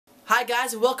Hi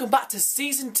guys and welcome back to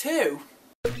Season 2.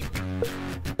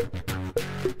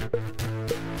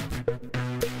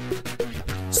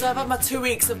 So I've had my 2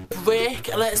 weeks of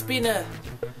break and it's been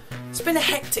a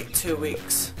hectic 2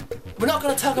 weeks. We're not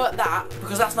going to talk about that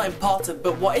because that's not important,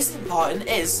 but what is important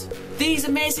is these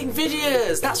amazing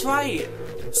videos, that's right.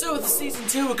 So with the Season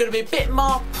 2 we're going to be a bit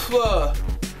more pro.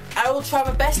 I will try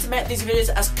my best to make these videos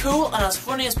as cool and as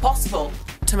funny as possible.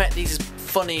 To make these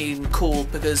funny and cool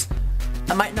because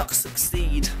I might not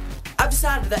succeed. I've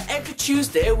decided that every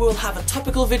Tuesday we'll have a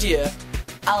topical video.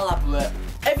 I'll elaborate.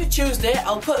 Every Tuesday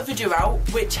I'll put a video out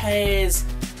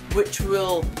which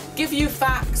will give you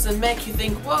facts and make you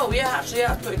think, whoa, yeah, actually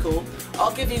that's pretty cool.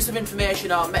 I'll give you some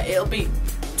information or it'll be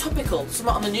topical,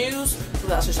 something on the news, something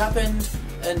that's just happened,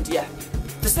 and yeah.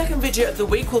 The second video of the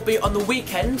week will be on the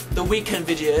weekend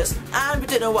videos, and we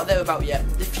don't know what they're about yet.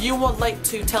 If you would like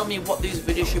to tell me what these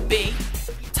videos should be,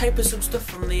 type in some stuff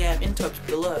from the interwebs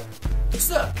below.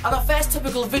 So, on our first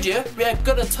topical video, we are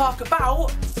going to talk about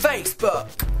Facebook.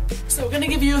 So we're going to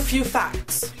give you a few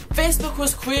facts. Facebook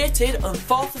was created on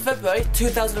 4th of February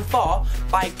 2004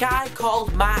 by a guy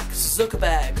called Mark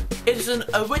Zuckerberg. It was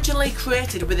originally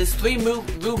created with his 3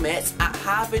 roommates at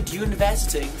Harvard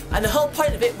University, and the whole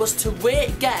point of it was to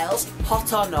rate girls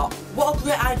hot or not. What a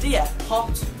great idea,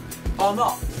 hot or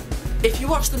not. If you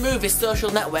watch the movie Social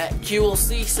Network, you will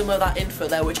see some of that info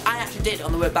there, which I actually did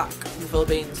on the way back from the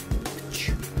Philippines.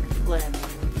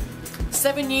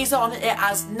 7 years on, it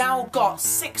has now got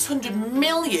 600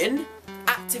 million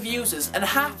active users, and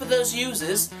half of those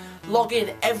users log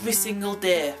in every single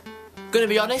day. Gonna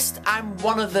be honest, I'm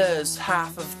one of those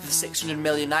half of the 600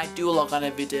 million. I do log on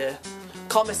every day.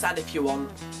 Call me sad if you want.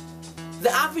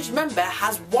 The average member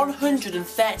has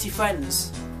 130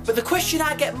 friends. But the question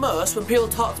I get most when people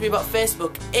talk to me about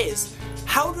Facebook is,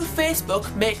 how do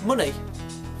Facebook make money?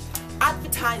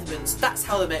 Advertisements, that's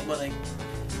how they make money.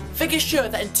 Figures show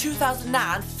that in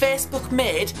 2009, Facebook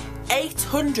made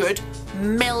 $800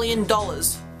 million.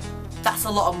 That's a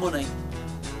lot of money.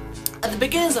 At the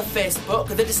beginnings of Facebook,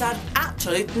 they decided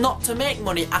actually not to make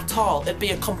money at all. It'd be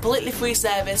a completely free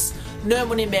service, no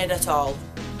money made at all.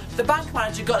 The bank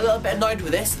manager got a little bit annoyed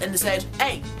with this and they said,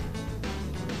 hey,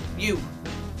 you,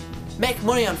 make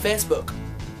money on Facebook.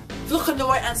 If you look on the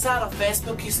right hand side of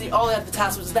Facebook, you see all the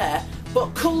advertisements there,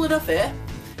 but cool enough here,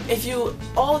 if you,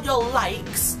 all your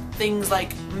likes, things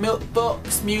like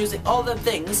books, music, all them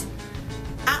things,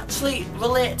 actually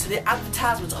relate to the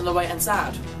advertisements on the right hand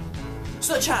side.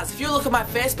 Such as, if you look at my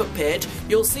Facebook page,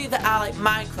 you'll see that I like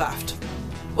Minecraft.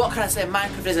 What can I say,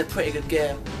 Minecraft is a pretty good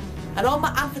game. And all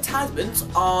my advertisements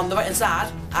on the right hand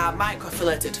side are Minecraft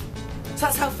related. So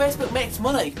that's how Facebook makes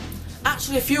money.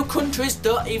 Actually, a few countries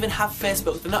don't even have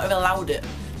Facebook, they're not even allowed it.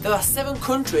 There are 7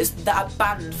 countries that are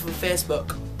banned from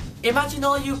Facebook. Imagine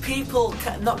all you people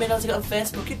not being able to get on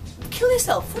Facebook, you'd kill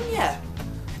yourself, wouldn't you?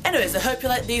 Anyways, I hope you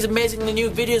like these amazingly new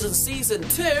videos on Season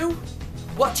 2.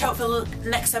 Watch out for the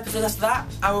next episode after that.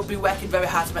 I will be working very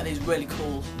hard to make these really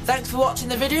cool. Thanks for watching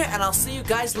the video and I'll see you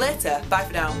guys later. Bye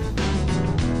for now.